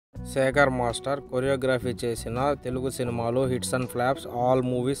Shekhar master choreography చేసిన తెలుగు సినిమాలు hits and flops all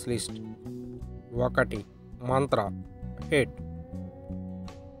movies list. 1. Mantra hit.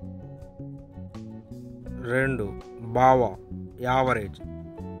 2. బావ average.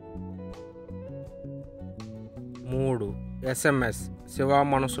 3. SMS Shiva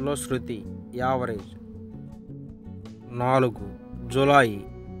మనసులో శృతి యావరేజ్. 4. Julayi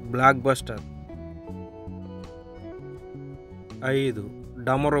block buster. 5.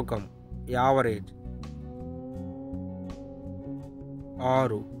 డమరుకం average.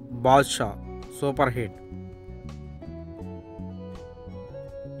 6. Badshah super hit.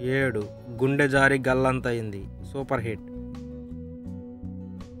 7. గుండె జారి గల్లంతయింది సూపర్ హిట్.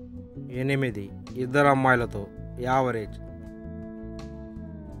 8. ఇద్దరు అమ్మాయిలతో యావరేజ్.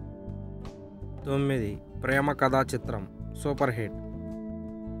 9. ప్రేమ కథా చిత్రం super hit.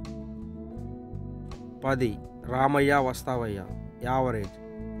 10. Ramayya Vasthavayya average.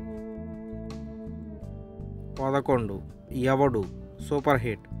 11. ఎవడు super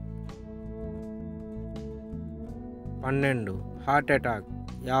hit. 12. Heart attack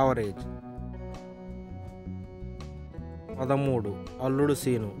average. 13. అల్లుడు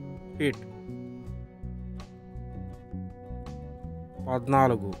సీను హిట్.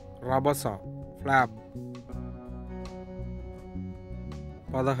 14. రభస ఫ్లాప్.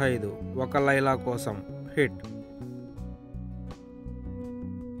 15. ఒక లైలా కోసం హిట్.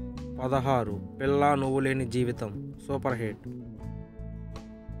 16. పిల్ల నువ్వు లేని జీవితం super hit.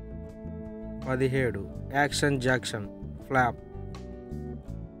 17. Action Jackson flop.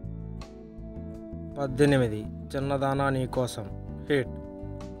 18. చిన్నదానా నీ కోసం hit.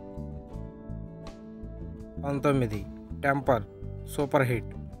 19. Temper super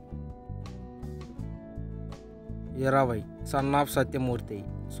hit. 20. Son of Satyamurthy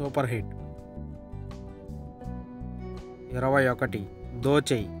super hit. 21.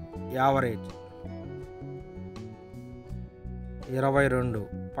 Dochey average. 22.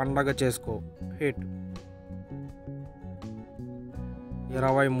 పండగ చేసుకో hit.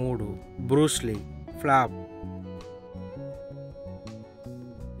 23. Bruce Lee flop.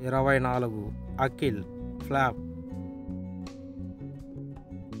 24. Akhil flop.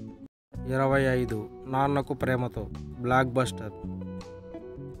 25. Nannaku Prematho block buster.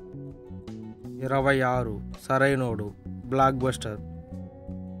 26. Sarainodu block buster.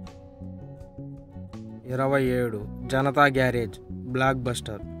 27. Janata garage block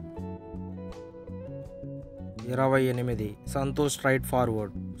buster. 28. Santosh straight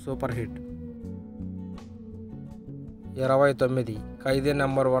forward super hit. 29. ఖైదీ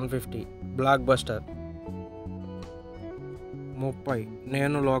నెంబర్ 150 బ్లాక్ బస్టర్. 30.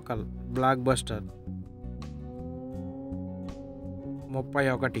 నేను local block buster.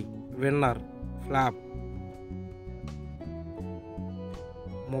 31. Winner flop.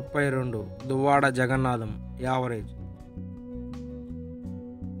 32. Duvvada Jagannatham average.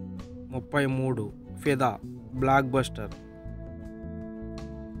 33. ఫిదా block buster.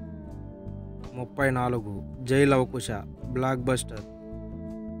 34. జై Lavakusa block buster.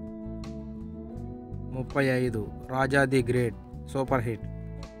 35. Raja the great super hit.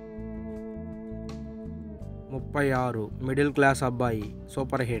 36. Middle class అబ్బాయి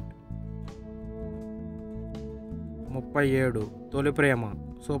super hit. 37. తొలి ప్రేమ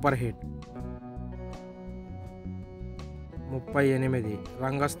super hit. 38.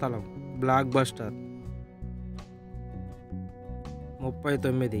 రంగస్థలం block buster.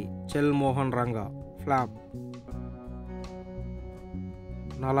 39. చెల్ Mohan Ranga flop.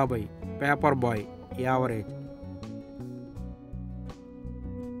 40. Paper boy average.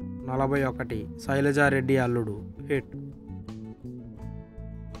 41. Sailaja Reddy అల్లుడు hit.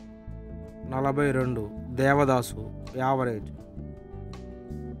 42. Devadasu average.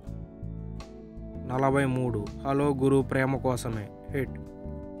 43. Hello గురు ప్రేమ కోసమే hit.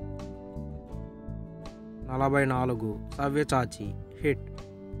 44. సవ్యచాచి hit.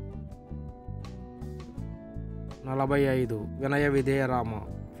 45. Vinaya Vidheya Rama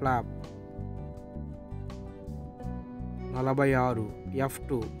flop. 46.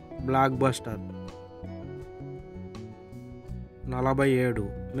 F2 block buster. 47.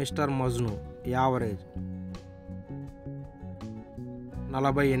 Mister Majnu average.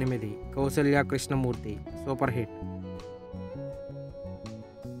 48. Kaushalya Krishnamurthy super hit.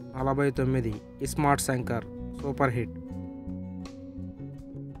 49. ISmart Shankar super hit.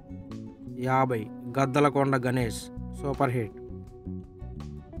 50. Gaddalakonda Ganesh super hit.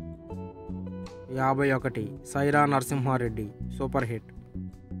 51. Sye Raa Narasimha Reddy super hit.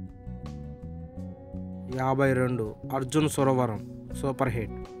 52. Arjun Suravaram super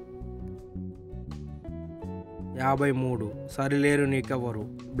hit. 53 Sarileru Neekevvaru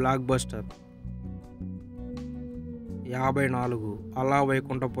block buster. 54 అలా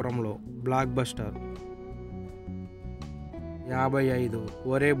వైకుంఠపురంలో block buster. 55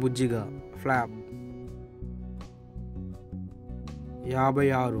 ఒరే బుజ్జిగా flop.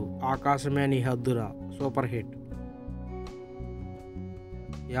 56 ఆకాశమే నీ Haddura super hit.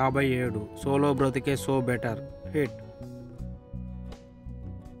 57 solo బ్రతికే so better hit.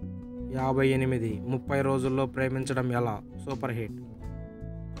 58 30 రోజుల్లో ప్రేమించడం ఎలా super hit.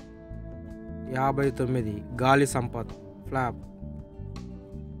 59 గాలి Sampath flop.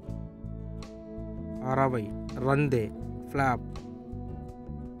 60 రందే flop.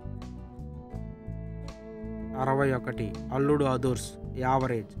 61 అల్లుడు అదుర్స్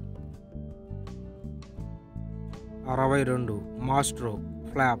average. 62 maestro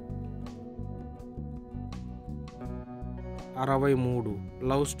flop. 63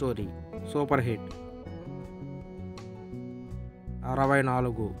 love story super hit.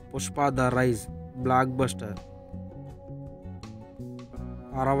 64 Pushpa the rise block buster.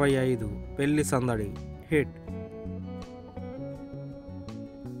 65 పెళ్లి సందడి హిట్.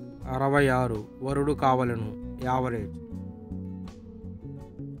 66 వరుడు కావలను యావరేజ్.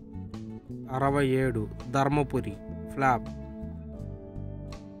 67 ధర్మపురి ఫ్లాప్.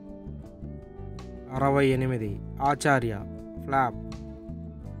 68 ఆచార్య ఫ్లాప్.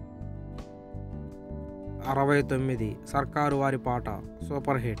 69 సర్కారు వారి పాట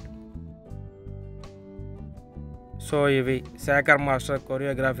సూపర్ హిట్. సో ఇవి శేఖర్ మాస్టర్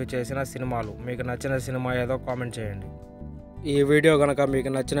కొరియోగ్రఫీ చేసిన సినిమాలు. మీకు నచ్చిన సినిమా ఏదో కామెంట్ చేయండి. ఈ వీడియో కనుక మీకు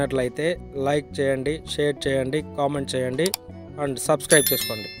నచ్చినట్లయితే లైక్ చేయండి, షేర్ చేయండి, కామెంట్ చేయండి అండ్ సబ్స్క్రైబ్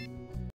చేసుకోండి.